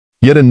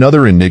Yet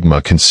another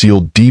enigma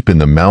concealed deep in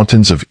the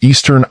mountains of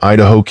eastern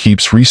Idaho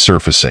keeps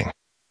resurfacing.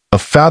 A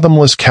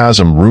fathomless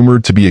chasm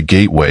rumored to be a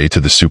gateway to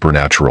the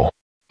supernatural.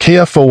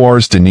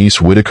 KFOR's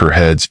Denise Whitaker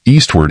heads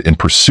eastward in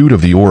pursuit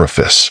of the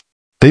orifice.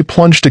 They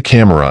plunged a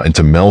camera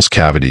into Mel's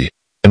cavity,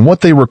 and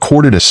what they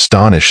recorded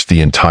astonished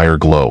the entire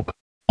globe.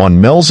 On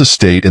Mel's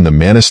estate in the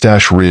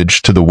Manistash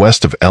Ridge to the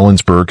west of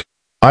Ellensburg,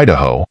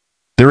 Idaho,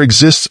 there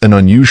exists an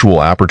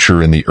unusual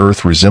aperture in the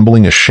earth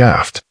resembling a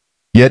shaft.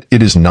 Yet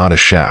it is not a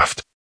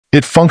shaft.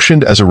 It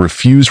functioned as a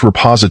refuse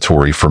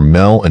repository for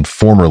Mel and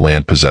former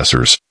land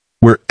possessors,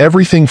 where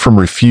everything from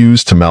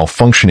refuse to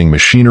malfunctioning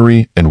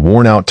machinery and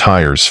worn-out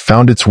tires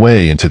found its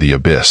way into the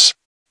abyss.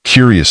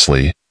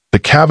 Curiously, the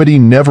cavity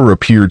never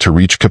appeared to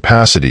reach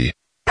capacity,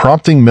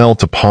 prompting Mel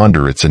to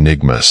ponder its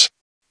enigmas.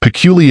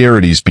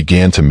 Peculiarities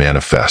began to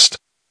manifest.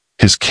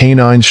 His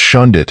canines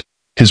shunned it,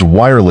 his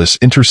wireless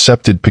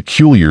intercepted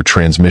peculiar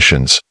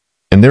transmissions,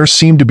 and there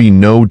seemed to be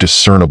no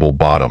discernible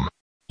bottom.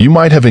 You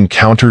might have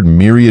encountered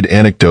myriad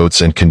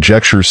anecdotes and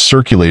conjectures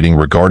circulating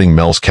regarding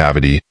Mel's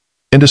cavity,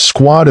 and a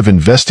squad of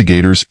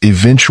investigators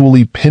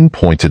eventually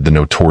pinpointed the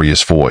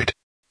notorious void.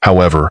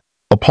 However,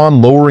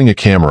 upon lowering a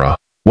camera,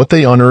 what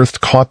they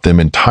unearthed caught them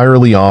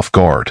entirely off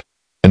guard,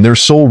 and their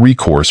sole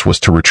recourse was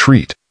to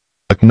retreat,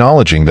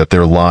 acknowledging that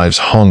their lives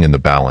hung in the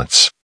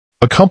balance.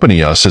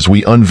 Accompany us as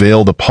we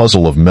unveil the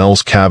puzzle of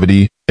Mel's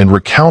cavity and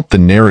recount the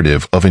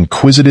narrative of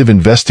inquisitive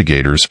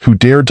investigators who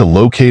dared to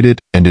locate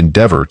it and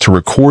endeavor to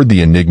record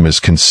the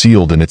enigmas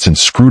concealed in its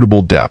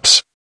inscrutable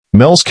depths.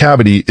 Mel's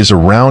cavity is a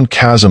round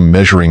chasm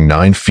measuring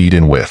 9 feet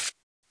in width.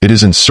 It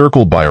is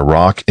encircled by a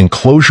rock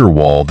enclosure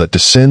wall that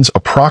descends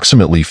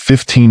approximately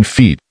 15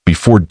 feet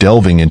before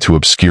delving into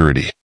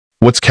obscurity.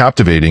 What's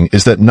captivating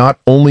is that not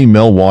only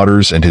Mel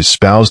Waters and his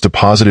spouse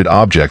deposited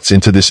objects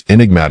into this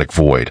enigmatic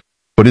void,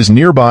 but his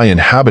nearby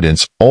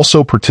inhabitants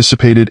also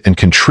participated and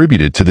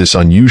contributed to this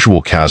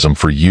unusual chasm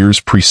for years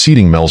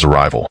preceding Mel's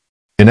arrival.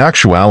 In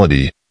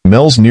actuality,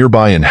 Mel's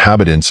nearby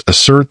inhabitants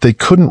assert they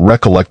couldn't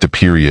recollect a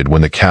period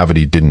when the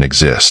cavity didn't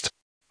exist.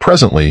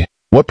 Presently,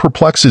 what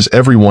perplexes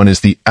everyone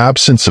is the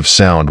absence of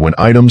sound when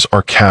items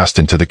are cast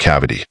into the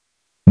cavity.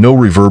 No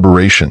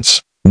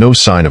reverberations, no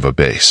sign of a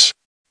bass.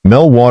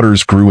 Mel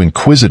Waters grew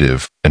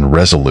inquisitive and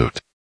resolute.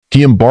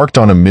 He embarked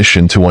on a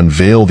mission to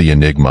unveil the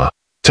enigma,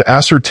 to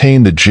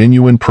ascertain the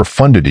genuine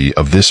profundity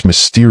of this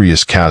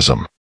mysterious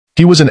chasm.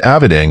 He was an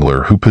avid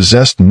angler who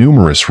possessed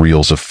numerous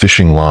reels of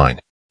fishing line.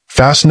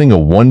 Fastening a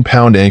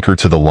 1-pound anchor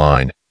to the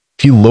line,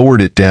 he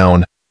lowered it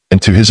down,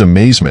 and to his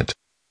amazement,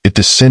 it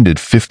descended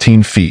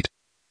 15 feet,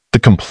 the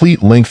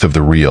complete length of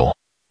the reel,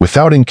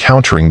 without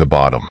encountering the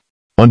bottom.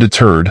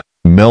 Undeterred,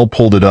 Mel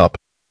pulled it up,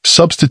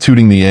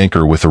 substituting the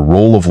anchor with a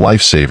roll of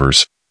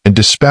lifesavers, and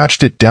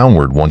dispatched it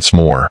downward once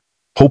more,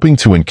 hoping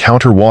to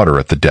encounter water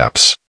at the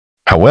depths.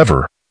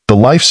 However, the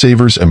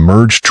lifesavers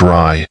emerged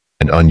dry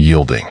and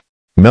unyielding.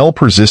 Mel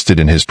persisted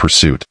in his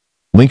pursuit,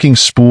 linking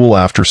spool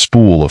after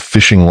spool of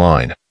fishing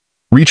line,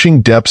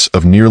 reaching depths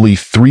of nearly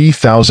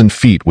 3,000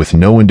 feet with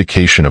no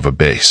indication of a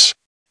base.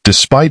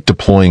 Despite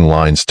deploying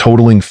lines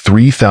totaling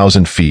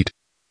 3,000 feet,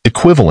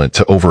 equivalent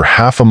to over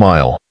half a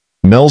mile,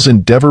 Mel's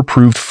endeavor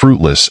proved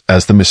fruitless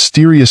as the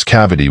mysterious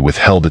cavity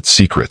withheld its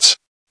secrets.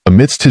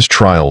 Amidst his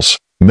trials,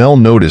 Mel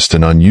noticed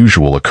an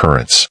unusual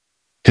occurrence.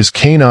 His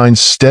canines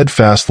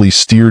steadfastly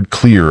steered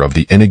clear of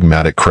the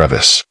enigmatic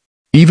crevice.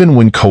 Even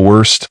when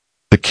coerced,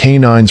 the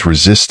canines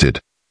resisted,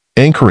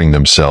 anchoring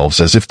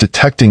themselves as if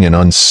detecting an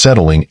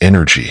unsettling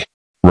energy.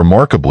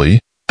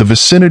 Remarkably, the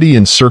vicinity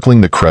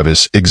encircling the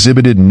crevice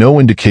exhibited no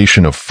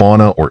indication of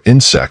fauna or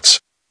insects,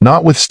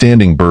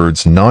 notwithstanding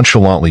birds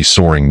nonchalantly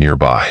soaring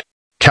nearby.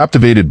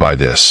 Captivated by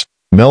this,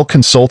 Mel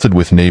consulted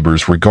with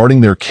neighbors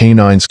regarding their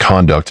canines'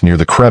 conduct near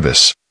the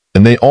crevice,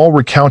 and they all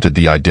recounted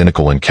the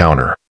identical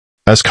encounter.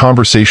 As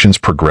conversations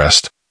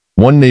progressed,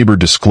 one neighbor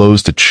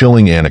disclosed a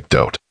chilling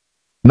anecdote.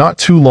 Not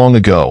too long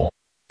ago,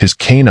 his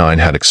canine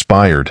had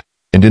expired,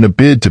 and in a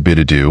bid to bid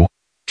adieu,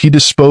 he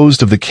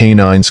disposed of the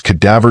canine's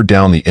cadaver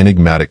down the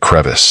enigmatic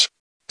crevice.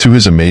 To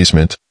his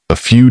amazement, a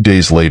few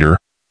days later,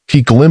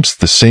 he glimpsed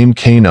the same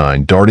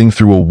canine darting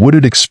through a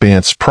wooded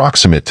expanse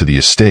proximate to the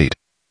estate,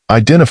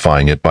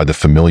 identifying it by the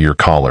familiar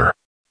collar.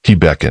 He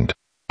beckoned,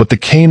 but the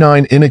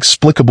canine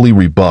inexplicably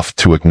rebuffed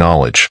to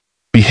acknowledge,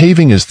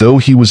 behaving as though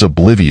he was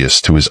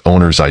oblivious to his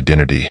owner's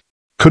identity.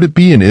 Could it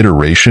be an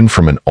iteration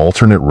from an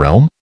alternate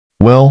realm?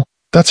 Well,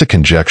 that's a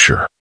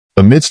conjecture.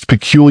 Amidst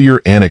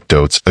peculiar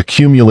anecdotes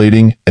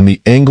accumulating and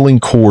the angling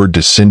cord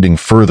descending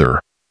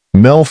further,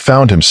 Mel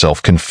found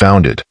himself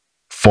confounded,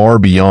 far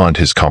beyond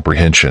his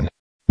comprehension.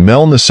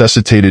 Mel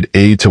necessitated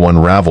aid to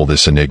unravel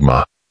this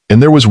enigma,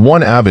 and there was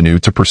one avenue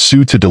to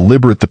pursue to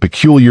deliberate the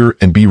peculiar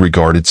and be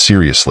regarded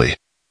seriously.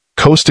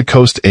 Coast to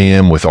Coast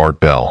AM with Art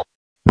Bell.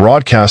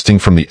 Broadcasting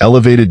from the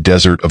elevated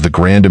desert of the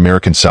Grand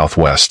American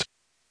Southwest,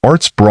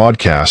 Art's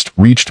broadcast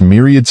reached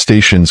myriad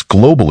stations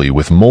globally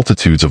with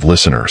multitudes of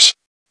listeners.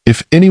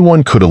 If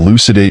anyone could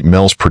elucidate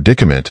Mel's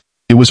predicament,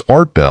 it was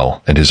Art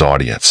Bell and his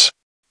audience.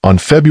 On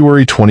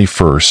February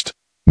 21st,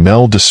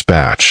 Mel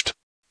dispatched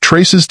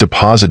traces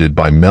deposited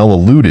by Mel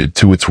alluded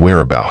to its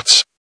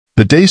whereabouts.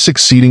 The day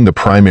succeeding the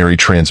primary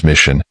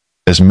transmission,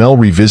 as Mel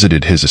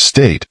revisited his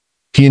estate,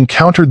 he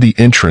encountered the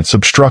entrance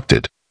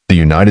obstructed, the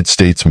United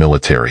States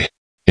military.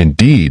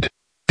 Indeed,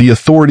 the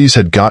authorities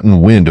had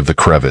gotten wind of the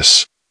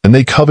crevice, and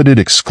they coveted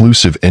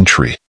exclusive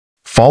entry.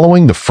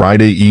 Following the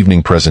Friday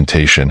evening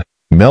presentation,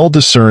 Mel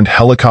discerned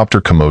helicopter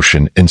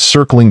commotion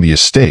encircling the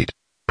estate,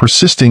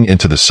 persisting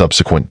into the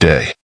subsequent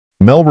day.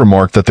 Mel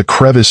remarked that the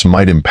crevice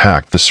might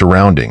impact the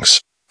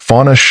surroundings.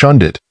 Fauna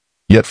shunned it,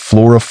 yet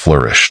flora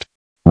flourished.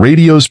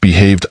 Radios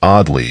behaved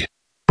oddly,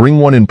 bring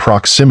one in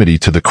proximity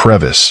to the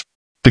crevice.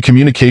 The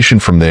communication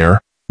from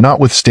there,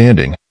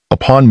 notwithstanding,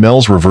 upon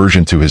Mel's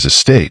reversion to his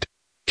estate,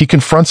 he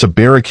confronts a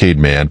barricade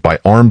manned by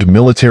armed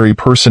military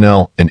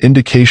personnel and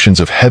indications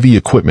of heavy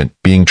equipment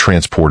being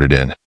transported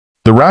in.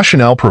 The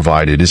rationale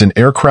provided is an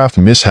aircraft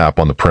mishap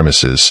on the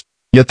premises,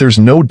 yet there's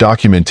no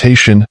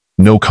documentation,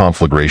 no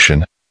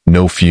conflagration,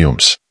 no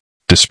fumes.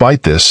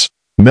 Despite this,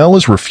 Mel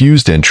is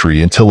refused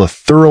entry until a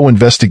thorough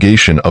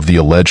investigation of the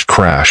alleged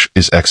crash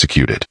is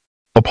executed.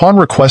 Upon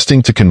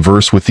requesting to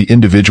converse with the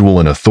individual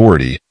in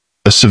authority,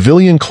 a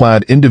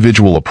civilian-clad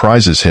individual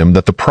apprises him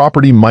that the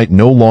property might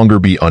no longer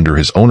be under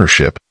his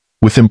ownership,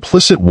 with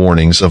implicit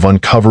warnings of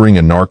uncovering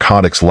a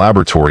narcotics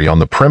laboratory on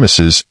the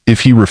premises if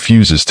he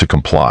refuses to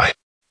comply.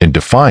 In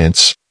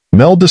defiance,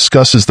 Mel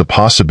discusses the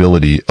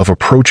possibility of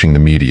approaching the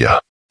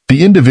media.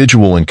 The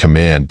individual in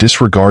command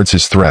disregards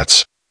his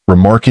threats,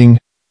 remarking,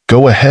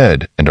 "Go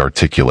ahead and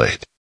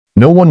articulate."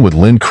 No one would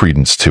lend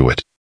credence to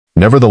it.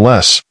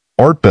 Nevertheless,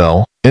 Art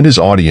Bell and his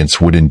audience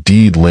would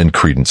indeed lend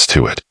credence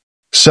to it.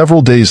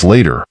 Several days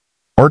later,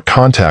 Art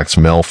contacts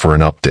Mel for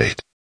an update.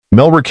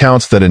 Mel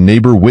recounts that a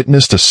neighbor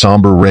witnessed a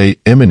somber ray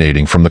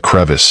emanating from the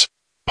crevice,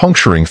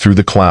 puncturing through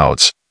the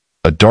clouds,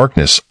 a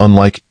darkness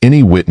unlike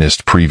any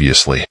witnessed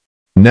previously.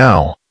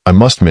 Now, I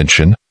must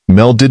mention,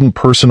 Mel didn't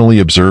personally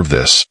observe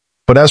this,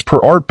 but as per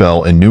Art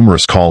Bell and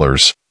numerous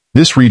callers,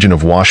 this region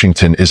of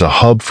Washington is a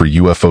hub for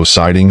UFO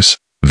sightings,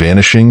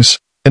 vanishings,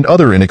 and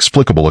other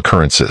inexplicable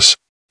occurrences.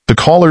 The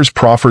callers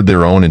proffered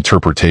their own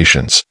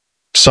interpretations.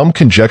 Some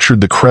conjectured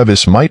the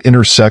crevice might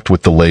intersect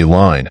with the ley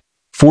line,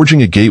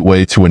 forging a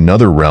gateway to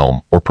another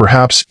realm or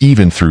perhaps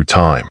even through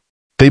time.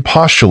 They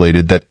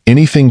postulated that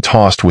anything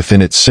tossed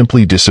within it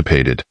simply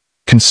dissipated,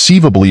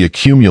 conceivably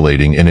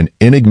accumulating in an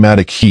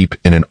enigmatic heap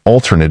in an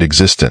alternate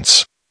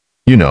existence.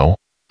 You know,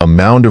 a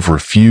mound of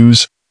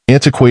refuse,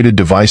 antiquated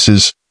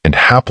devices, and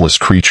hapless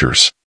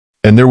creatures.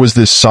 And there was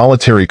this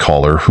solitary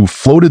caller who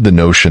floated the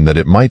notion that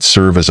it might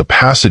serve as a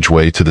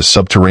passageway to the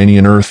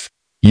subterranean earth,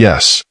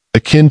 yes,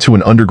 akin to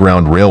an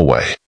underground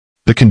railway.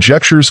 The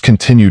conjectures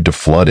continued to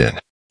flood in.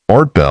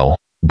 Art Bell,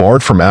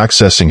 barred from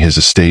accessing his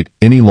estate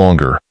any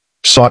longer,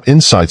 sought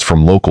insights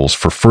from locals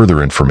for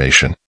further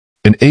information.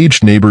 An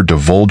aged neighbor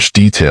divulged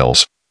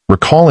details,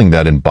 recalling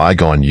that in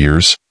bygone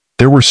years,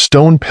 there were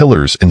stone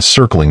pillars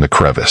encircling the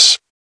crevice.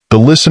 The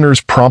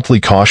listeners promptly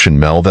cautioned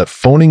Mel that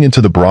phoning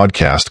into the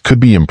broadcast could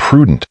be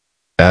imprudent,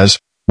 as,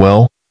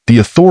 well, the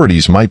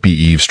authorities might be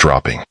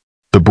eavesdropping.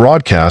 The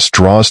broadcast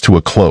draws to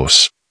a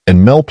close,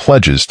 and Mel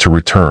pledges to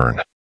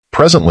return.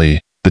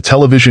 Presently, the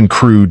television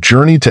crew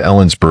journeyed to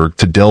Ellensburg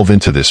to delve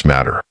into this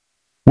matter.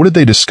 What did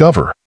they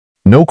discover?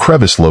 No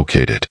crevice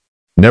located.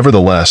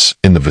 Nevertheless,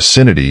 in the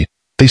vicinity,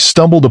 they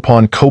stumbled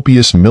upon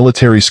copious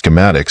military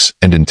schematics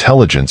and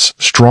intelligence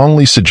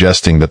strongly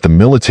suggesting that the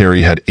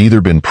military had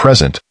either been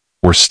present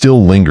or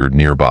still lingered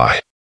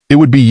nearby. It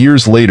would be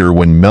years later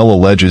when Mel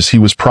alleges he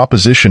was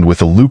propositioned with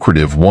a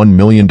lucrative $1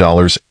 million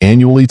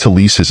annually to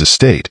lease his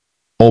estate,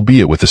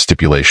 albeit with a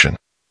stipulation.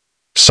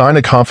 Sign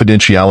a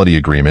confidentiality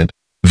agreement,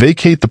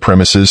 vacate the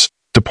premises,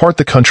 depart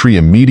the country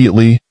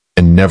immediately,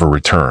 and never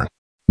return.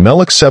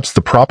 Mel accepts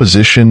the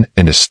proposition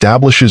and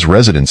establishes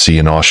residency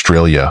in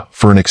Australia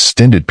for an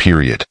extended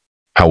period.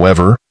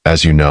 However,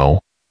 as you know,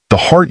 the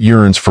heart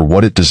yearns for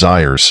what it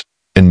desires,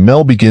 and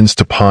Mel begins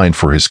to pine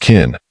for his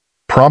kin,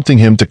 prompting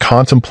him to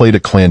contemplate a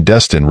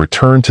clandestine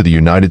return to the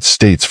United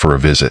States for a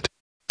visit.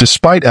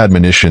 Despite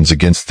admonitions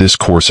against this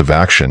course of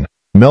action,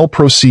 Mel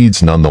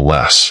proceeds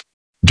nonetheless.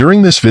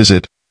 During this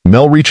visit,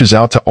 Mel reaches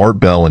out to Art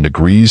Bell and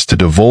agrees to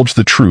divulge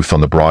the truth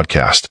on the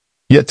broadcast,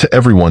 yet to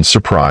everyone's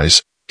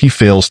surprise, he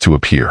fails to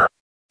appear.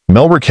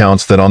 Mel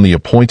recounts that on the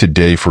appointed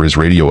day for his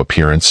radio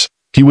appearance,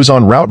 he was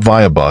en route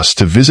via bus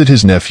to visit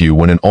his nephew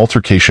when an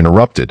altercation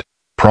erupted,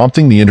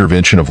 prompting the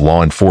intervention of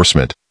law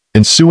enforcement,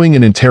 ensuing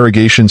in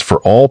interrogations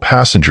for all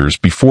passengers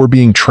before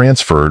being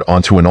transferred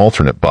onto an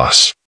alternate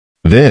bus.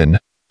 Then,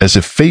 as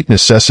if fate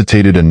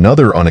necessitated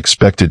another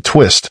unexpected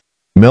twist,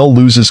 Mel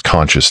loses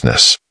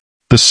consciousness.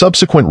 The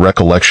subsequent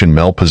recollection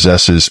Mel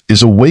possesses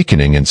is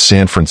awakening in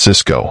San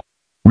Francisco,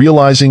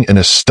 realizing an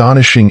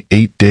astonishing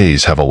 8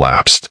 days have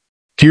elapsed.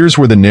 Here's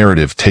where the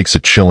narrative takes a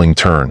chilling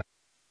turn.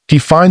 He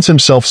finds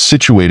himself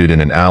situated in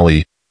an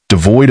alley,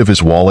 devoid of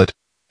his wallet,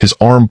 his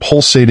arm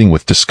pulsating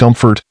with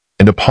discomfort,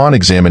 and upon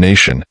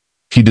examination,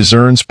 he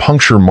discerns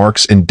puncture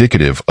marks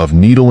indicative of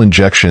needle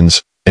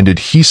injections and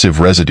adhesive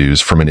residues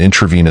from an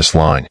intravenous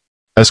line.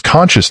 As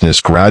consciousness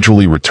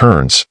gradually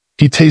returns,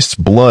 He tastes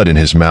blood in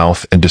his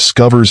mouth and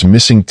discovers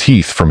missing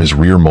teeth from his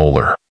rear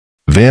molar.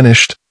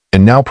 Vanished,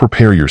 and now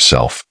prepare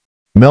yourself.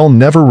 Mel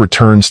never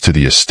returns to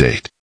the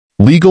estate.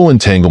 Legal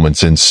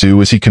entanglements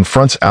ensue as he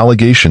confronts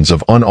allegations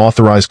of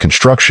unauthorized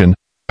construction,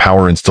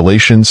 power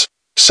installations,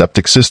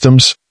 septic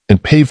systems,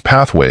 and paved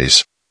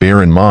pathways.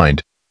 Bear in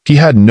mind, he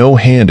had no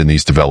hand in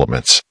these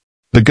developments.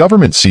 The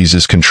government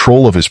seizes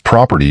control of his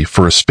property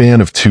for a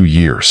span of 2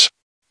 years.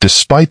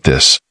 Despite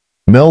this,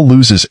 Mel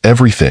loses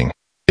everything,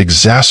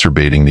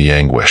 exacerbating the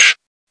anguish.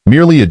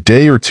 Merely a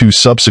day or two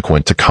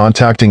subsequent to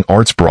contacting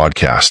Art's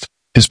broadcast,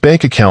 his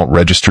bank account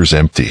registers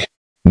empty.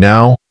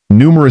 Now,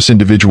 numerous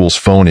individuals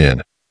phone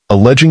in,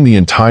 alleging the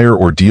entire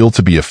ordeal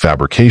to be a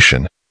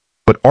fabrication,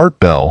 but Art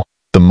Bell,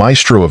 the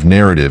maestro of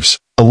narratives,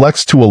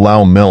 elects to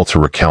allow Mel to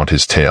recount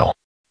his tale.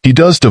 He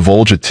does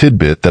divulge a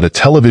tidbit that a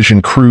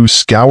television crew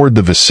scoured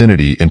the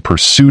vicinity in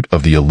pursuit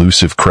of the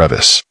elusive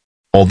crevice.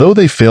 Although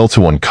they fail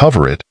to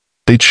uncover it,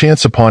 they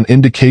chance upon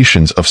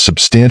indications of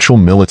substantial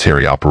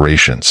military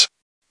operations.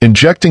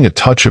 Injecting a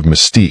touch of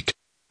mystique,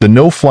 the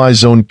no-fly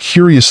zone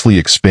curiously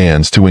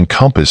expands to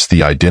encompass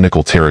the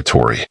identical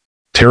territory.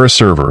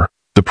 TerraServer,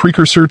 the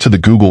precursor to the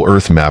Google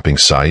Earth mapping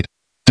site,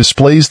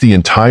 displays the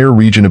entire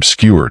region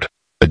obscured,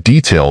 a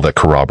detail that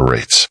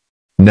corroborates.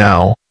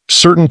 Now,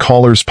 certain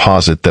callers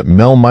posit that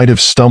Mel might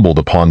have stumbled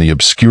upon the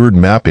obscured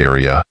map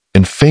area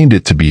and feigned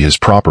it to be his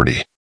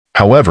property.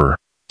 However,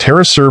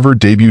 TerraServer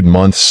debuted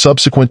months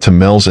subsequent to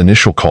Mel's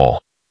initial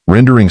call,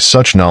 rendering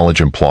such knowledge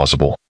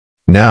implausible.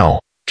 Now,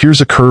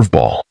 here's a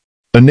curveball.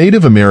 A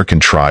Native American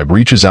tribe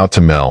reaches out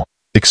to Mel,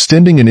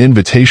 extending an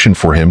invitation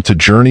for him to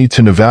journey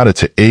to Nevada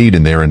to aid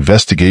in their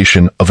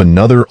investigation of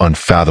another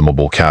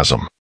unfathomable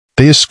chasm.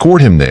 They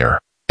escort him there,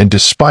 and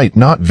despite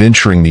not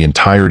venturing the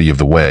entirety of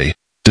the way,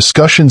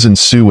 discussions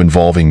ensue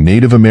involving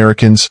Native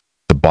Americans,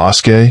 the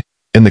Bosque,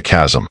 and the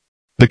chasm.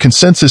 The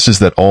consensus is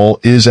that all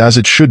is as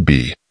it should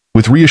be,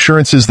 with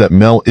reassurances that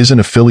Mel isn't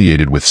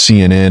affiliated with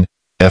CNN,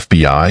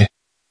 FBI,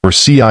 or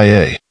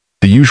CIA,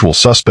 the usual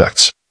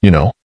suspects, you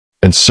know.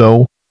 And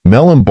so,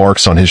 Mel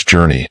embarks on his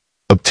journey,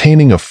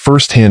 obtaining a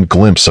first-hand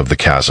glimpse of the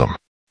chasm.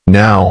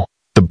 Now,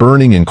 the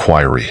burning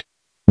inquiry.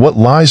 What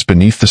lies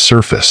beneath the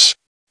surface?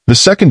 The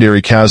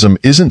secondary chasm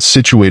isn't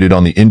situated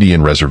on the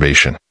Indian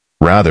reservation.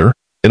 Rather,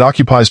 it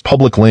occupies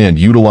public land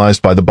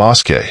utilized by the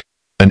Bosque,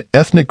 an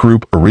ethnic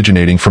group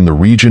originating from the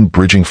region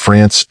bridging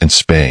France and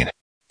Spain.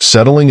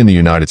 Settling in the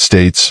United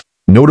States,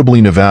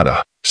 notably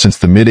Nevada, since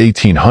the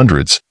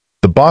mid-1800s,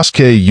 the Bosque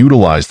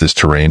utilized this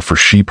terrain for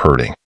sheep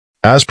herding.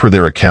 As per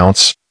their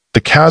accounts,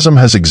 the chasm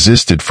has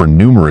existed for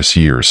numerous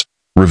years,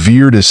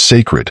 revered as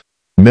sacred,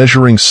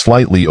 measuring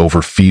slightly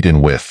over feet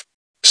in width.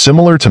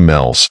 Similar to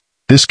Mel's,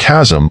 this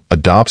chasm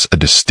adopts a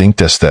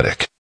distinct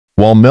aesthetic.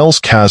 While Mel's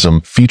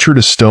chasm featured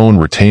a stone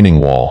retaining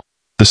wall,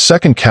 the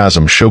second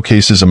chasm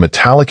showcases a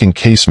metallic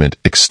encasement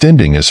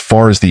extending as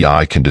far as the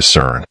eye can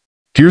discern.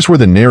 Here's where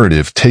the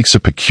narrative takes a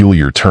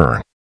peculiar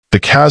turn. The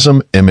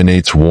chasm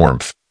emanates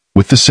warmth,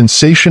 with the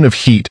sensation of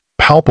heat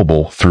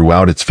palpable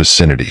throughout its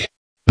vicinity.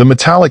 The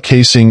metallic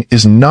casing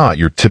is not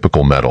your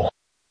typical metal.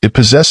 It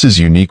possesses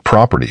unique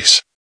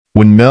properties.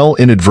 When Mel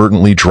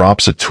inadvertently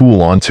drops a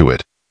tool onto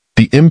it,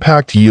 the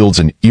impact yields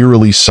an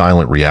eerily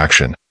silent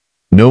reaction.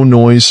 No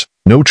noise,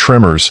 no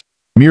tremors,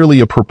 merely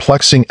a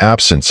perplexing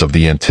absence of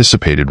the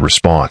anticipated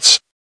response.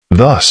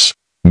 Thus,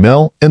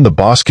 Mel and the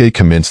Bosque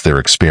commence their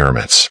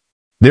experiments.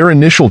 Their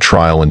initial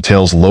trial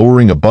entails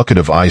lowering a bucket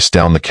of ice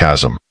down the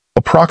chasm,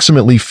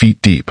 approximately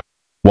feet deep,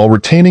 while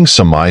retaining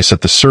some ice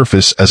at the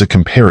surface as a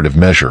comparative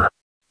measure.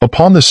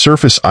 Upon the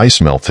surface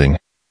ice melting,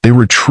 they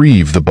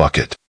retrieve the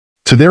bucket.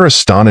 To their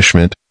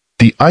astonishment,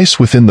 the ice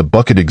within the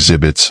bucket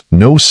exhibits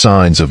no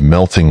signs of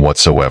melting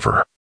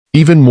whatsoever.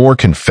 Even more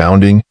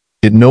confounding,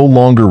 it no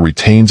longer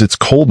retains its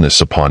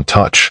coldness upon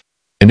touch,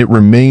 and it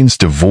remains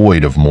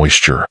devoid of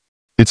moisture.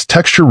 Its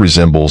texture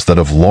resembles that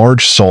of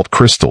large salt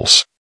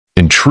crystals.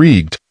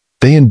 Intrigued,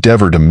 they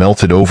endeavor to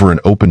melt it over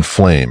an open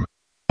flame,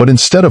 but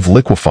instead of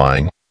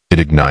liquefying, it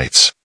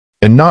ignites.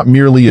 And not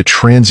merely a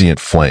transient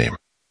flame.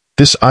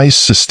 This ice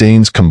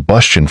sustains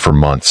combustion for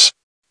months.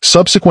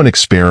 Subsequent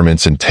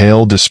experiments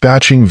entail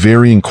dispatching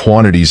varying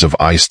quantities of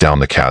ice down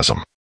the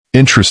chasm.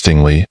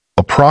 Interestingly,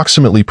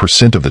 approximately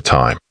 % of the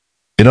time,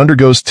 it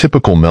undergoes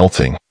typical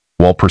melting,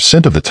 while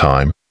 % of the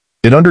time,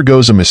 it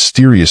undergoes a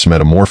mysterious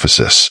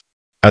metamorphosis.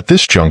 At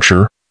this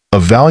juncture, a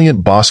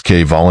valiant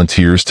Bosque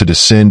volunteers to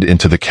descend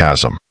into the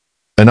chasm,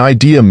 an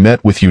idea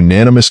met with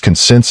unanimous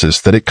consensus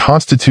that it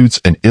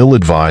constitutes an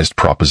ill-advised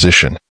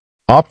proposition.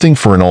 Opting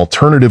for an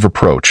alternative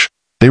approach,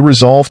 they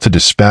resolve to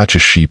dispatch a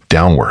sheep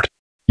downward.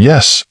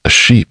 Yes, a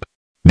sheep.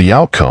 The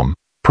outcome,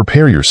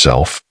 prepare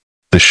yourself.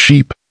 The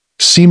sheep,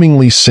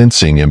 seemingly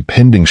sensing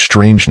impending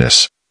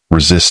strangeness,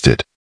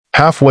 resisted.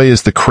 Halfway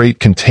as the crate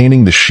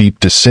containing the sheep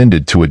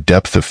descended to a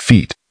depth of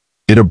feet,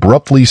 it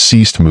abruptly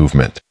ceased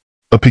movement.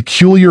 A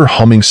peculiar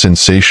humming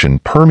sensation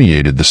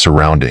permeated the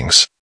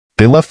surroundings.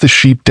 They left the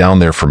sheep down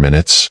there for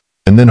minutes,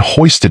 and then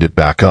hoisted it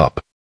back up.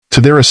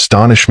 To their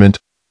astonishment,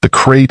 the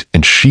crate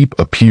and sheep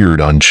appeared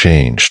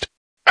unchanged.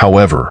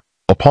 However,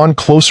 upon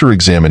closer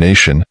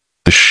examination,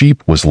 The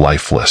sheep was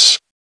lifeless.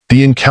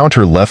 The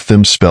encounter left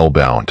them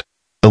spellbound,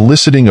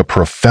 eliciting a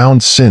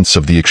profound sense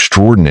of the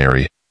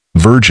extraordinary,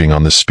 verging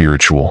on the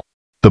spiritual.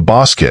 The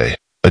Bosque,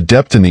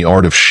 adept in the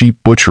art of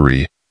sheep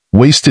butchery,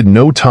 wasted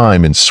no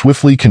time in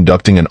swiftly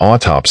conducting an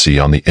autopsy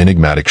on the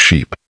enigmatic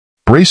sheep.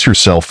 Brace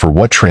yourself for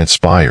what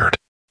transpired.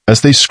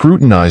 As they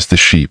scrutinized the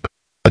sheep,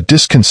 a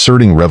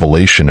disconcerting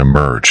revelation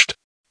emerged.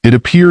 It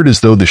appeared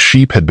as though the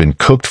sheep had been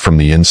cooked from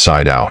the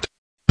inside out.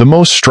 The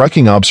most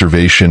striking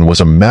observation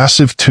was a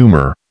massive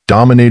tumor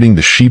dominating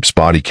the sheep's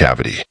body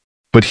cavity.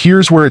 But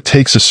here's where it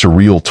takes a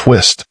surreal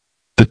twist.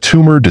 The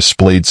tumor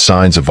displayed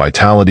signs of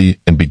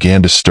vitality and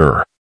began to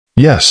stir.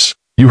 Yes,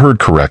 you heard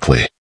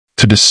correctly.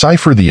 To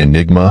decipher the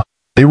enigma,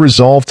 they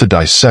resolved to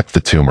dissect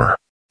the tumor.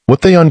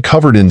 What they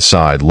uncovered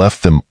inside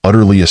left them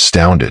utterly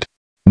astounded.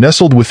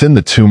 Nestled within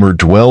the tumor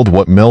dwelled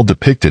what Mel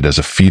depicted as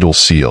a fetal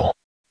seal.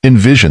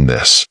 Envision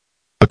this.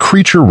 A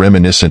creature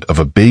reminiscent of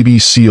a baby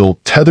seal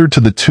tethered to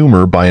the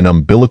tumor by an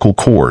umbilical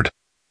cord,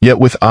 yet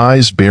with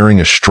eyes bearing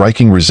a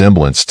striking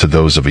resemblance to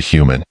those of a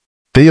human.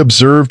 They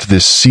observed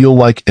this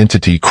seal-like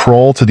entity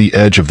crawl to the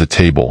edge of the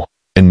table,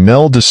 and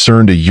Mel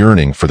discerned a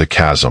yearning for the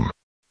chasm.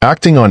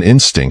 Acting on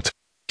instinct,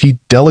 he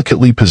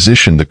delicately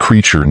positioned the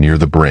creature near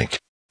the brink.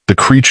 The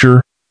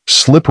creature,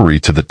 slippery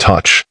to the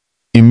touch,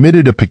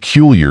 emitted a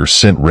peculiar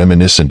scent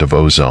reminiscent of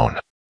ozone.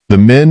 The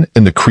men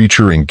and the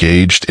creature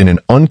engaged in an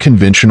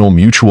unconventional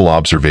mutual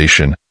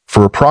observation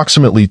for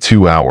approximately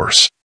 2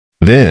 hours.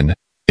 Then,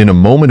 in a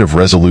moment of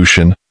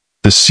resolution,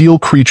 the seal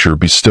creature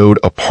bestowed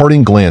a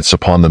parting glance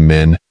upon the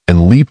men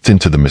and leaped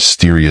into the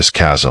mysterious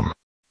chasm.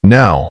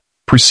 Now,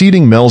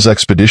 preceding Mel's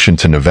expedition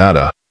to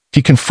Nevada,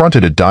 he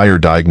confronted a dire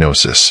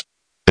diagnosis: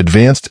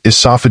 advanced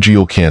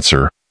esophageal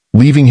cancer,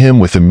 leaving him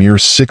with a mere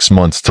 6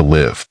 months to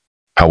live.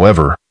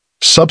 However,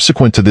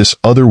 subsequent to this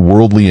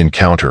otherworldly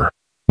encounter,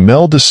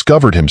 Mel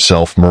discovered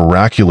himself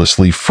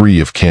miraculously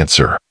free of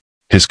cancer.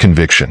 His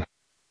conviction.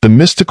 The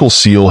mystical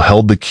seal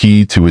held the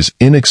key to his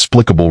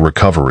inexplicable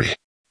recovery.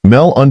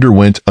 Mel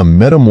underwent a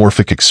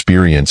metamorphic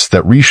experience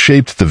that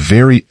reshaped the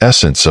very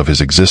essence of his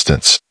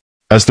existence.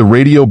 As the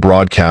radio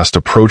broadcast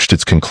approached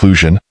its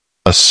conclusion,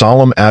 a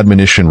solemn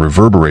admonition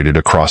reverberated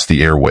across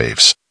the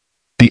airwaves.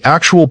 The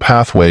actual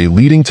pathway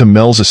leading to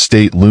Mel's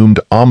estate loomed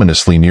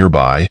ominously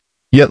nearby,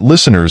 yet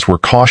listeners were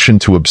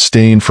cautioned to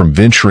abstain from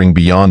venturing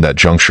beyond that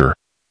juncture,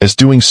 as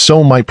doing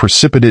so might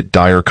precipitate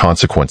dire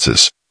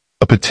consequences,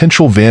 a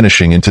potential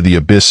vanishing into the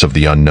abyss of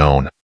the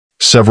unknown.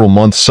 Several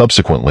months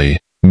subsequently,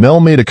 Mel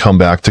made a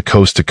comeback to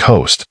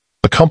Coast,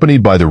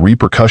 accompanied by the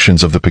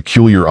repercussions of the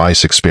peculiar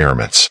ice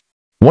experiments.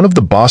 One of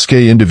the Bosque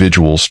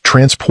individuals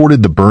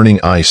transported the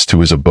burning ice to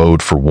his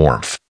abode for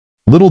warmth.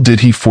 Little did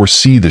he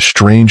foresee the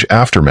strange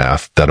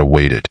aftermath that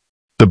awaited.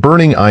 The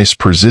burning ice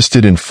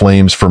persisted in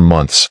flames for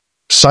months,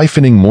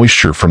 siphoning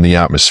moisture from the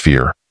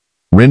atmosphere,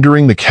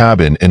 rendering the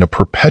cabin in a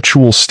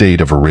perpetual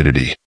state of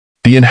aridity.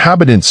 The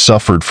inhabitants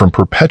suffered from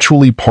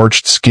perpetually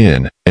parched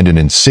skin and an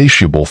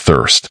insatiable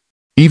thirst.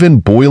 Even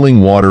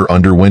boiling water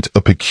underwent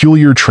a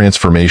peculiar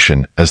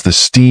transformation as the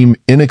steam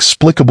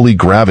inexplicably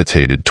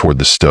gravitated toward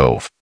the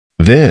stove.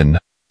 Then,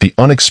 the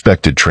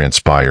unexpected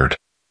transpired.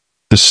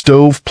 The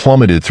stove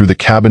plummeted through the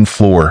cabin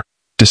floor,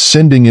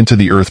 descending into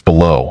the earth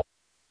below,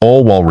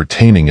 all while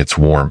retaining its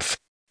warmth.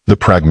 The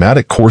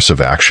pragmatic course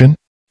of action?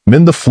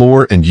 Mend the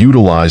floor and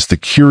utilize the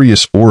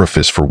curious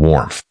orifice for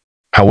warmth.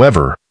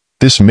 However,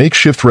 this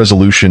makeshift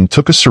resolution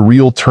took a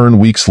surreal turn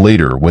weeks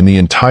later when the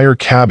entire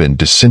cabin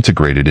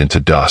disintegrated into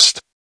dust.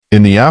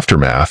 In the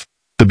aftermath,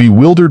 the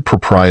bewildered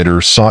proprietor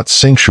sought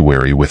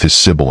sanctuary with his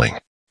sibling.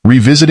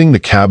 Revisiting the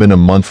cabin a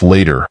month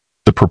later,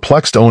 the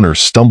perplexed owner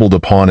stumbled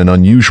upon an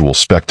unusual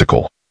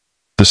spectacle.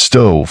 The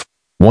stove,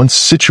 once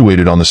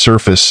situated on the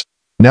surface,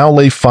 now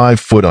lay 5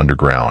 foot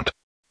underground.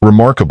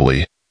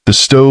 Remarkably, the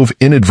stove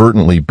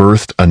inadvertently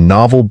birthed a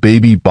novel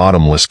baby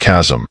bottomless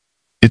chasm,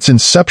 its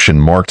inception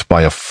marked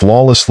by a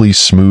flawlessly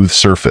smooth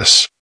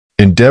surface.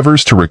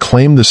 Endeavors to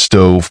reclaim the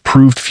stove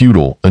proved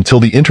futile until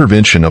the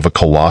intervention of a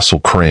colossal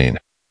crane,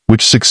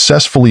 which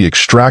successfully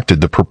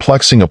extracted the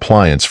perplexing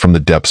appliance from the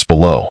depths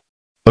below.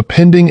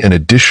 Appending an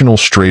additional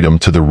stratum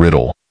to the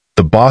riddle,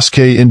 the Bosque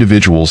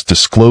individuals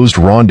disclosed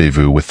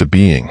rendezvous with the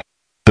being,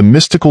 the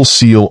mystical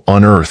seal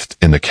unearthed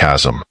in the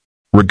chasm.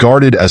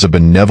 Regarded as a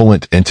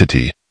benevolent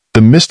entity,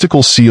 the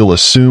mystical seal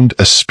assumed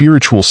a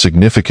spiritual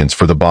significance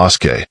for the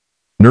Bosque,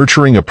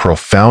 nurturing a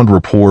profound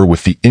rapport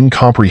with the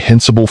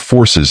incomprehensible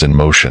forces in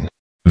motion.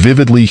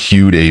 Vividly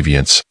hued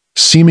avians,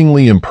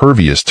 seemingly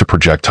impervious to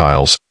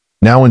projectiles,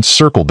 now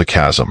encircled the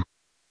chasm,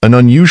 an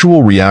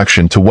unusual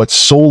reaction to what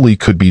solely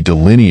could be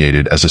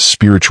delineated as a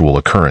spiritual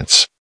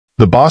occurrence.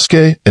 The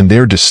Bosque and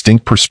their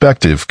distinct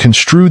perspective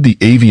construed the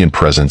avian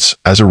presence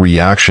as a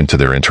reaction to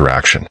their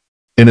interaction.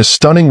 In a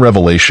stunning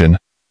revelation,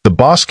 the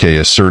Bosque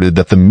asserted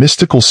that the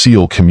mystical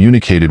seal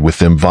communicated with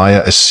them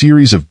via a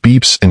series of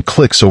beeps and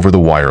clicks over the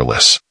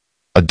wireless,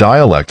 a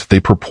dialect they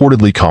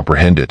purportedly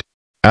comprehended.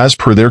 As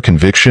per their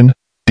conviction,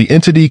 the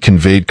entity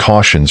conveyed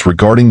cautions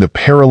regarding the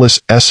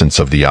perilous essence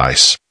of the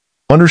ice,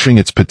 understanding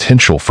its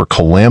potential for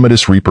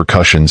calamitous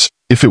repercussions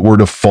if it were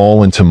to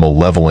fall into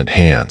malevolent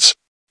hands.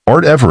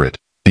 Art Everett,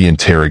 the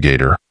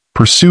interrogator,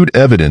 pursued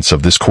evidence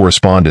of this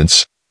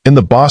correspondence, and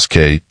the Bosque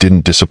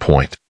didn't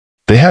disappoint.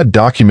 They had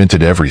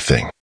documented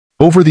everything.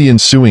 Over the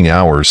ensuing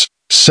hours,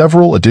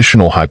 several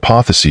additional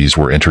hypotheses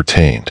were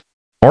entertained.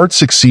 Art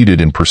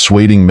succeeded in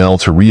persuading Mel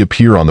to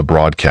reappear on the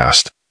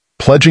broadcast,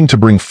 pledging to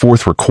bring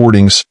forth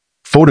recordings,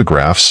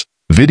 photographs,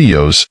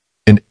 videos,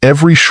 and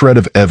every shred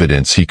of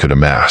evidence he could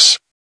amass.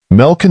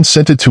 Mel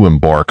consented to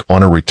embark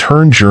on a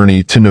return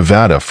journey to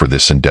Nevada for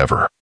this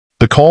endeavor.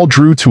 The call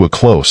drew to a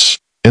close,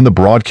 and the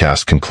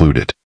broadcast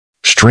concluded.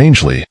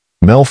 Strangely,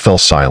 Mel fell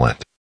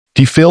silent.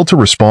 He failed to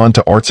respond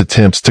to Art's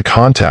attempts to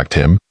contact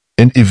him,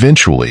 and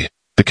eventually,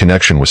 the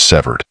connection was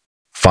severed.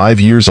 5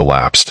 years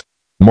elapsed,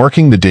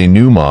 marking the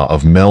denouement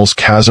of Mel's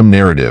chasm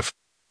narrative,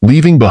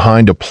 leaving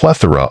behind a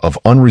plethora of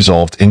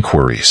unresolved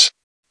inquiries.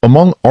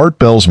 Among Art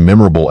Bell's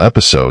memorable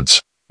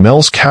episodes,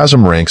 Mel's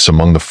chasm ranks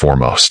among the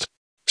foremost.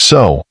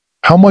 So,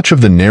 how much of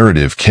the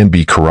narrative can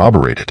be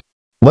corroborated?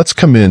 Let's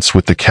commence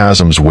with the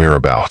chasm's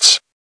whereabouts.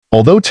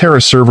 Although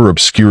TerraServer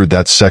obscured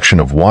that section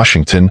of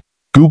Washington,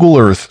 Google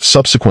Earth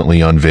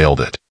subsequently unveiled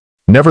it.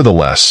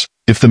 Nevertheless,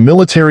 if the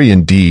military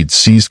indeed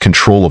seized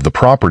control of the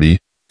property,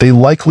 they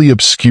likely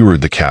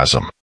obscured the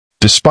chasm.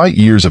 Despite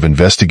years of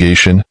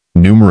investigation,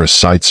 numerous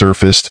sites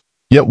surfaced,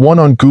 yet one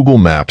on Google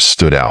Maps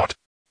stood out.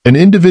 An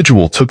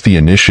individual took the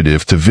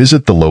initiative to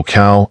visit the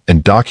locale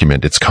and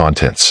document its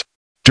contents.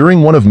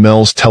 During one of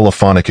Mel's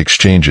telephonic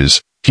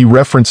exchanges, he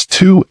referenced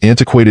 2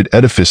 antiquated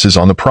edifices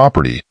on the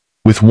property,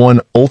 with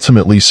one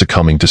ultimately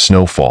succumbing to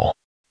snowfall.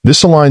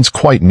 This aligns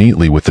quite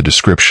neatly with the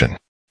description.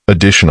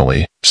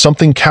 Additionally,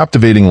 something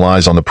captivating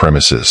lies on the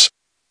premises.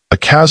 A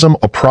chasm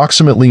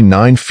approximately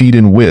 9 feet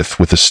in width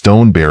with a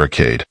stone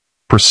barricade,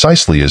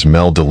 precisely as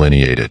Mel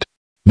delineated.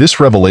 This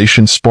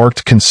revelation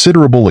sparked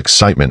considerable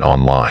excitement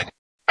online.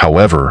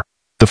 However,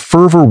 the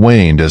fervor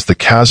waned as the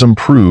chasm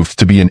proved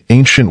to be an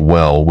ancient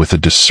well with a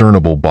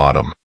discernible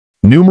bottom.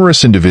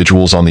 Numerous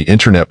individuals on the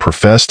internet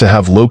profess to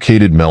have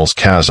located Mel's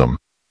chasm,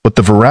 but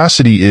the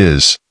veracity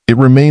is, it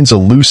remains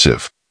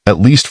elusive, at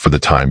least for the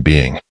time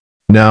being.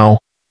 Now,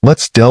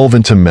 let's delve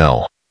into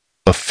Mel,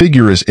 a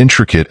figure as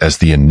intricate as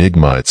the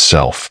enigma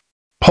itself.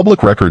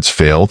 Public records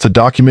fail to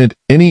document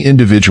any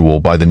individual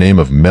by the name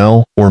of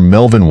Mel or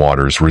Melvin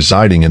Waters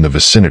residing in the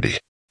vicinity.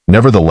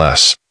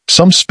 Nevertheless,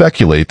 some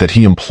speculate that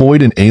he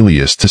employed an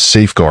alias to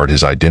safeguard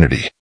his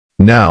identity.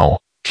 Now,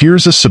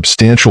 here's a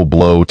substantial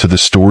blow to the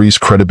story's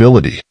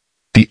credibility: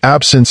 the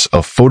absence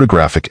of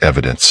photographic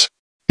evidence.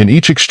 In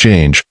each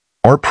exchange,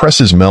 Art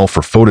presses Mel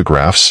for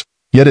photographs,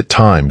 yet at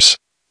times,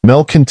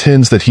 Mel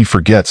contends that he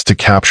forgets to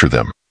capture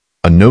them,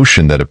 a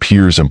notion that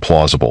appears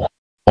implausible.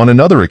 On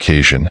another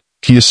occasion,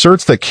 he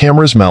asserts that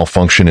cameras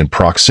malfunction in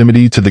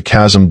proximity to the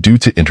chasm due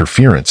to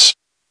interference,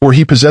 or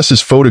he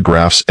possesses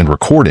photographs and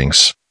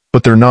recordings,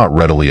 but they're not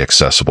readily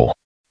accessible.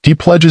 He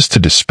pledges to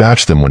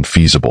dispatch them when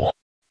feasible.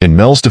 In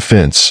Mel's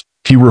defense,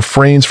 he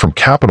refrains from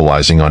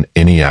capitalizing on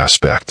any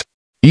aspect.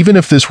 Even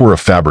if this were a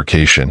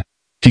fabrication,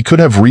 he could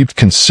have reaped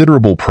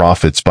considerable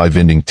profits by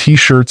vending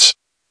t-shirts,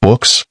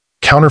 books,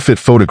 counterfeit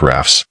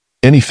photographs,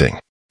 anything.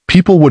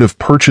 People would have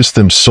purchased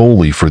them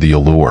solely for the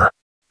allure.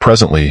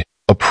 Presently,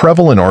 a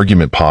prevalent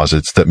argument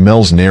posits that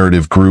Mel's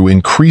narrative grew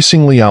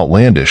increasingly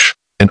outlandish,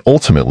 and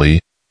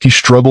ultimately, he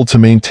struggled to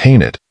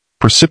maintain it,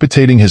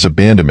 precipitating his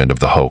abandonment of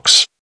the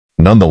hoax.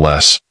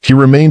 Nonetheless, he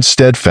remained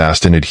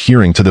steadfast in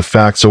adhering to the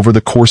facts over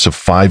the course of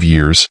 5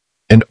 years,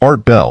 and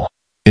Art Bell,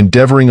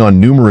 endeavoring on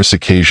numerous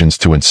occasions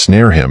to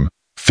ensnare him,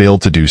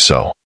 failed to do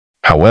so.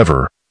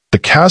 However, the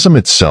chasm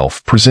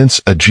itself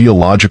presents a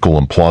geological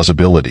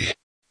implausibility.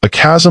 A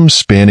chasm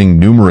spanning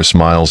numerous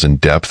miles in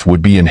depth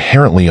would be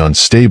inherently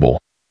unstable,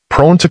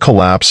 prone to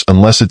collapse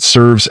unless it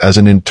serves as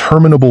an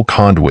interminable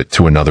conduit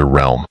to another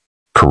realm.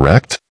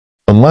 Correct?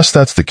 Unless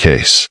that's the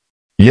case.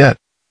 Yet,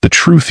 the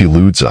truth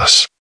eludes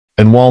us.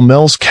 And while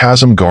Mel's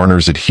chasm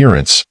garners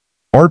adherents,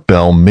 Art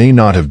Bell may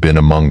not have been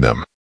among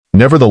them.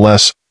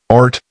 Nevertheless,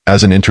 Art,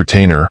 as an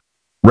entertainer,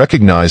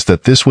 recognized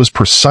that this was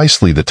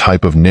precisely the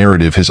type of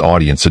narrative his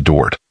audience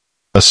adored.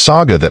 A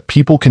saga that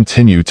people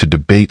continue to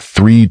debate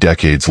 3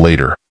 decades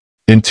later.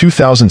 In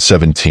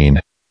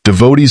 2017,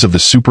 devotees of the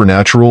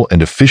supernatural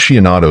and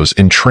aficionados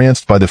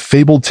entranced by the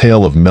fabled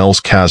tale of Mel's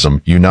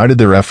chasm united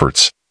their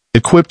efforts,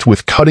 equipped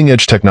with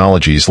cutting-edge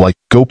technologies like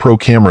GoPro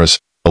cameras,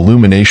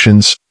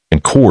 illuminations,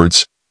 and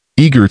cords,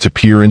 eager to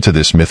peer into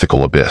this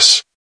mythical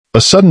abyss.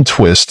 A sudden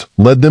twist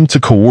led them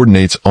to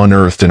coordinates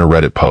unearthed in a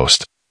Reddit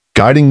post,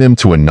 guiding them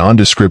to a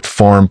nondescript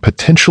farm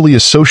potentially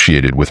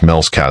associated with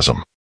Mel's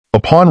chasm.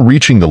 Upon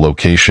reaching the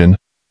location,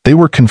 they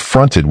were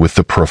confronted with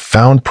the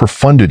profound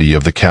profundity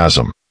of the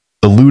chasm,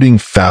 eluding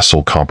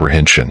facile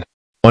comprehension.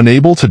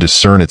 Unable to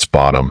discern its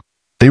bottom,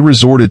 they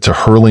resorted to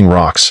hurling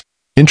rocks,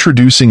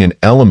 introducing an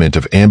element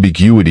of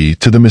ambiguity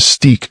to the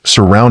mystique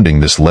surrounding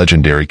this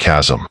legendary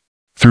chasm.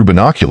 Through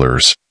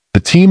binoculars, the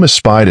team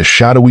espied a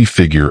shadowy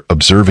figure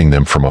observing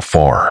them from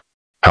afar.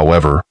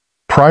 However,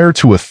 prior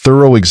to a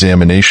thorough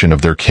examination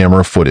of their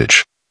camera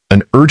footage,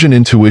 an urgent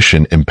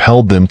intuition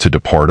impelled them to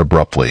depart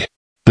abruptly.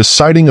 The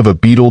sighting of a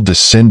beetle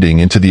descending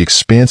into the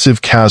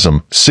expansive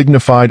chasm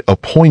signified a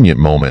poignant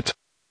moment,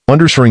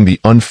 underscoring the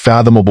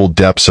unfathomable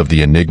depths of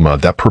the enigma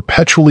that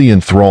perpetually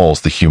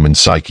enthralls the human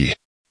psyche.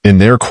 In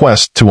their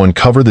quest to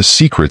uncover the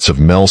secrets of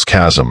Mel's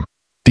chasm,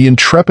 the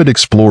intrepid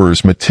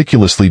explorers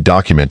meticulously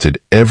documented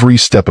every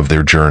step of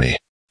their journey.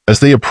 As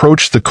they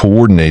approached the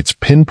coordinates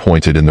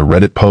pinpointed in the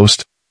Reddit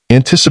post,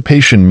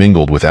 anticipation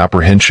mingled with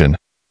apprehension,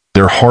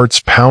 their hearts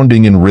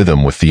pounding in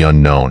rhythm with the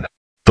unknown.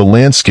 The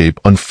landscape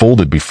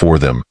unfolded before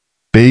them,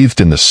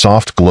 bathed in the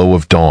soft glow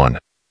of dawn,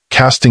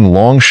 casting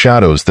long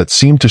shadows that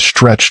seemed to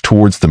stretch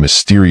towards the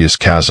mysterious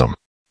chasm.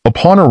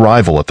 Upon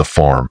arrival at the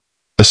farm,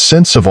 a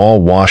sense of awe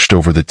washed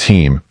over the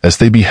team as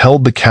they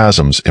beheld the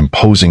chasm's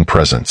imposing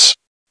presence.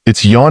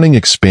 Its yawning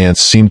expanse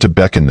seemed to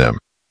beckon them,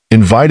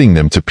 inviting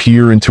them to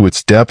peer into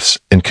its depths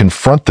and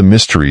confront the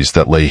mysteries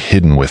that lay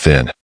hidden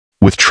within.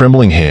 With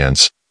trembling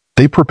hands,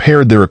 they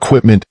prepared their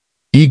equipment,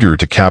 eager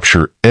to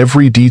capture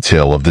every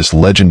detail of this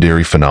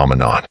legendary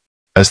phenomenon.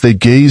 As they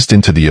gazed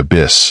into the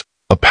abyss,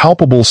 a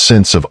palpable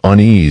sense of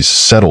unease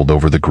settled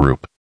over the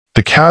group.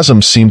 The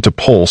chasm seemed to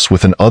pulse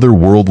with an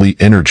otherworldly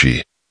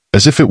energy,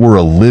 as if it were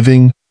a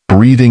living,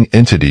 breathing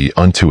entity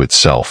unto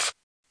itself.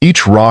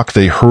 Each rock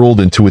they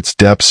hurled into its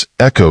depths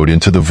echoed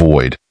into the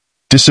void,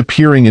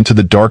 disappearing into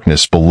the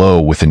darkness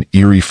below with an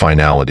eerie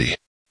finality.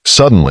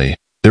 Suddenly,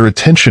 their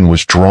attention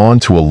was drawn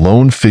to a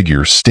lone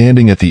figure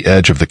standing at the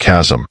edge of the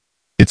chasm,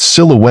 its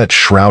silhouette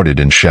shrouded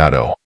in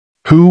shadow.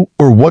 Who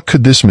or what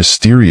could this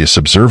mysterious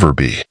observer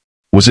be?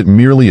 Was it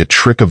merely a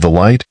trick of the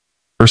light,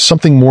 or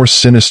something more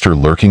sinister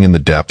lurking in the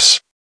depths?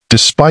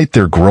 Despite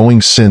their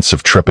growing sense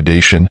of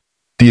trepidation,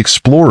 the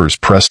explorers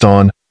pressed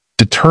on,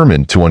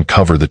 determined to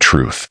uncover the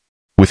truth.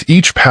 With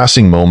each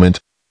passing moment,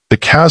 the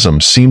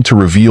chasm seemed to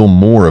reveal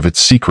more of its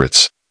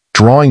secrets,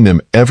 drawing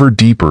them ever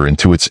deeper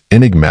into its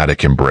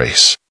enigmatic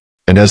embrace.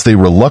 And as they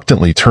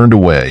reluctantly turned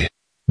away,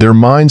 their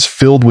minds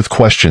filled with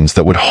questions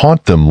that would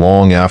haunt them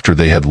long after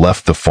they had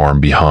left the farm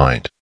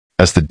behind.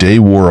 As the day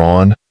wore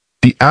on,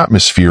 the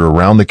atmosphere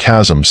around the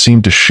chasm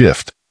seemed to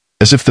shift,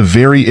 as if the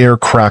very air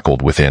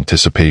crackled with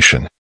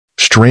anticipation.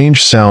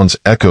 Strange sounds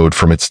echoed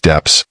from its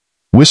depths,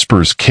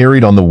 whispers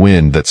carried on the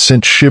wind that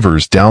sent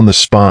shivers down the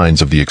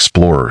spines of the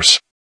explorers.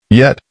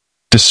 Yet,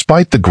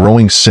 despite the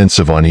growing sense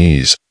of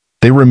unease,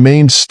 they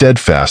remained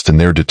steadfast in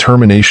their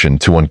determination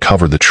to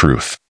uncover the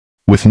truth.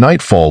 With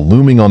nightfall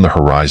looming on the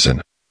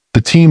horizon,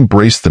 the team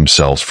braced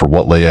themselves for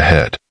what lay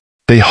ahead.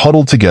 They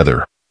huddled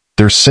together,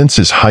 their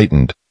senses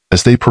heightened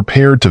as they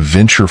prepared to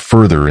venture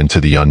further into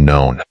the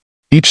unknown.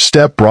 Each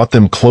step brought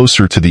them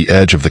closer to the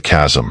edge of the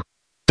chasm,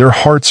 their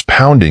hearts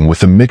pounding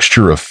with a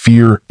mixture of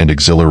fear and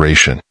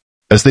exhilaration.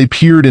 As they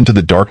peered into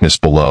the darkness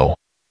below,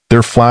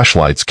 their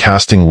flashlights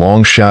casting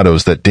long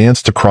shadows that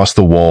danced across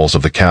the walls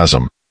of the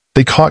chasm,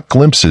 they caught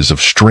glimpses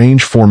of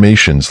strange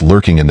formations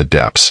lurking in the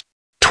depths.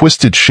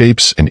 Twisted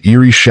shapes and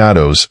eerie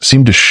shadows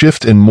seemed to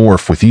shift and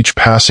morph with each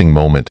passing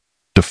moment,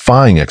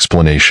 defying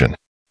explanation.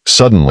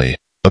 Suddenly,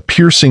 a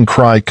piercing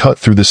cry cut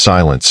through the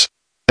silence,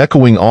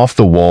 echoing off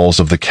the walls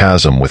of the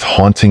chasm with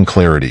haunting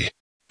clarity.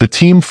 The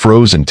team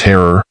froze in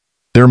terror,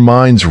 their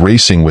minds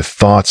racing with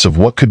thoughts of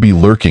what could be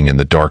lurking in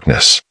the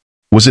darkness.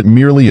 Was it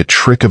merely a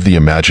trick of the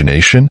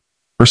imagination,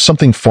 or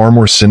something far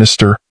more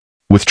sinister?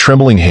 With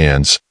trembling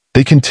hands,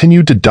 they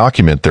continued to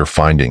document their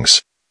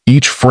findings,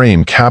 each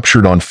frame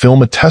captured on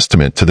film a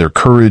testament to their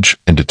courage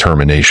and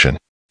determination.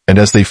 And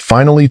as they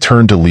finally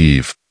turned to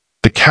leave,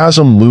 the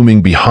chasm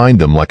looming behind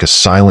them like a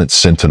silent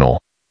sentinel,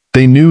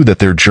 they knew that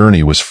their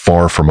journey was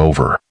far from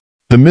over.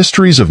 The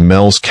mysteries of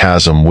Mel's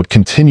chasm would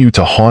continue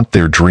to haunt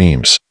their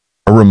dreams,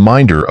 a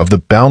reminder of the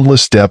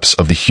boundless depths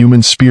of the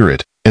human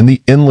spirit and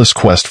the endless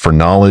quest for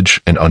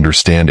knowledge and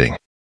understanding.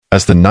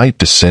 As the night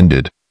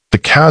descended, the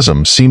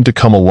chasm seemed to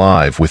come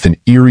alive with an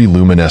eerie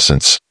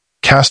luminescence,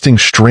 casting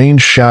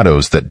strange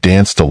shadows that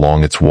danced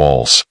along its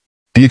walls.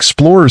 The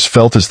explorers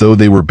felt as though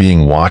they were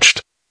being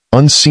watched,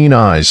 unseen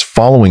eyes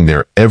following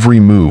their every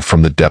move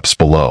from the depths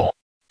below.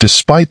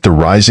 Despite the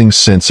rising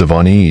sense of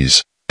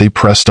unease, they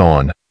pressed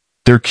on,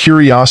 their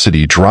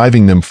curiosity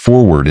driving them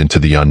forward into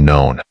the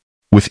unknown.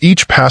 With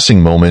each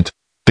passing moment,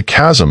 the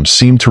chasm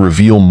seemed to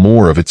reveal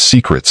more of its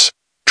secrets,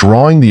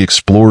 drawing the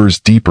explorers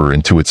deeper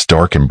into its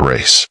dark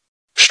embrace.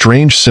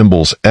 Strange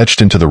symbols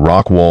etched into the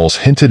rock walls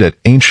hinted at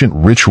ancient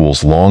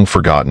rituals long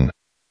forgotten,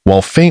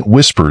 while faint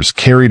whispers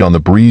carried on the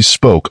breeze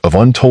spoke of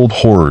untold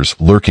horrors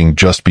lurking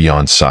just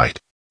beyond sight.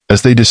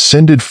 As they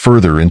descended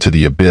further into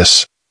the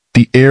abyss,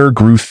 the air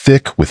grew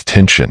thick with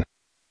tension,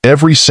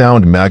 every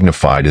sound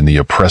magnified in the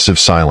oppressive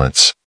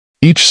silence.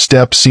 Each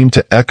step seemed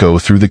to echo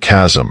through the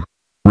chasm,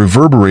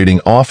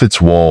 reverberating off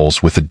its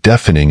walls with a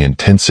deafening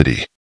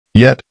intensity.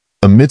 Yet,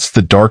 amidst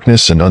the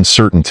darkness and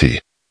uncertainty,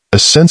 a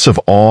sense of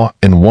awe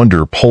and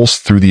wonder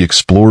pulsed through the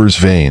explorers'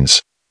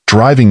 veins,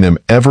 driving them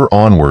ever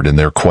onward in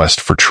their quest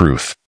for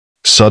truth.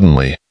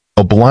 Suddenly,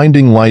 a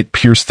blinding light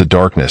pierced the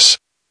darkness,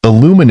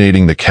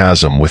 illuminating the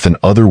chasm with an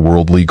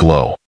otherworldly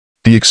glow.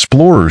 The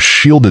explorers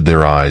shielded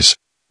their eyes,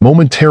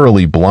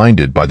 momentarily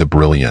blinded by the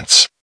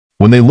brilliance.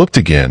 When they looked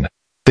again,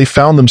 they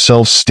found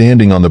themselves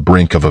standing on the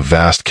brink of a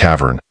vast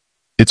cavern,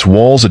 its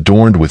walls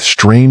adorned with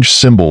strange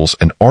symbols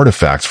and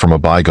artifacts from a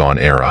bygone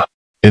era.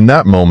 In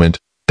that moment,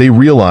 they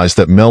realized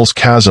that Mel's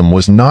chasm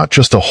was not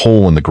just a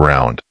hole in the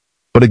ground,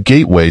 but a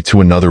gateway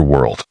to another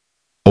world.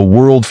 A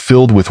world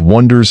filled with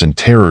wonders and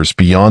terrors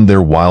beyond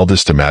their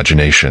wildest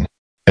imagination.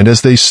 And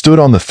as they stood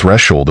on the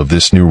threshold of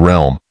this new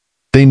realm,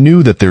 they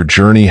knew that their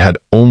journey had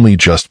only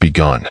just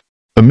begun.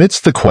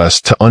 Amidst the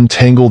quest to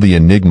untangle the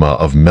enigma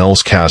of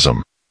Mel's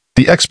chasm,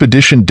 the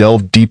expedition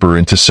delved deeper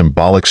into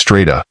symbolic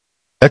strata,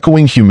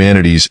 echoing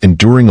humanity's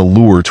enduring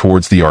allure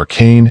towards the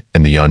arcane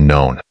and the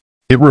unknown.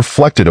 It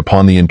reflected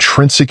upon the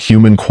intrinsic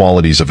human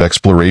qualities of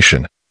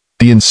exploration,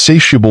 the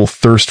insatiable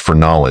thirst for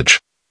knowledge,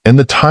 and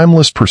the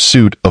timeless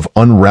pursuit of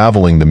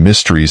unraveling the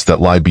mysteries that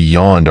lie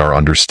beyond our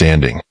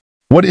understanding.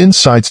 What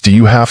insights do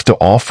you have to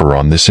offer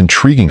on this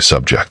intriguing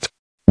subject?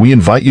 We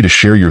invite you to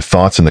share your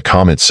thoughts in the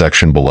comments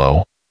section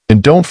below,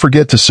 and don't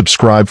forget to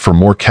subscribe for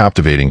more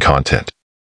captivating content.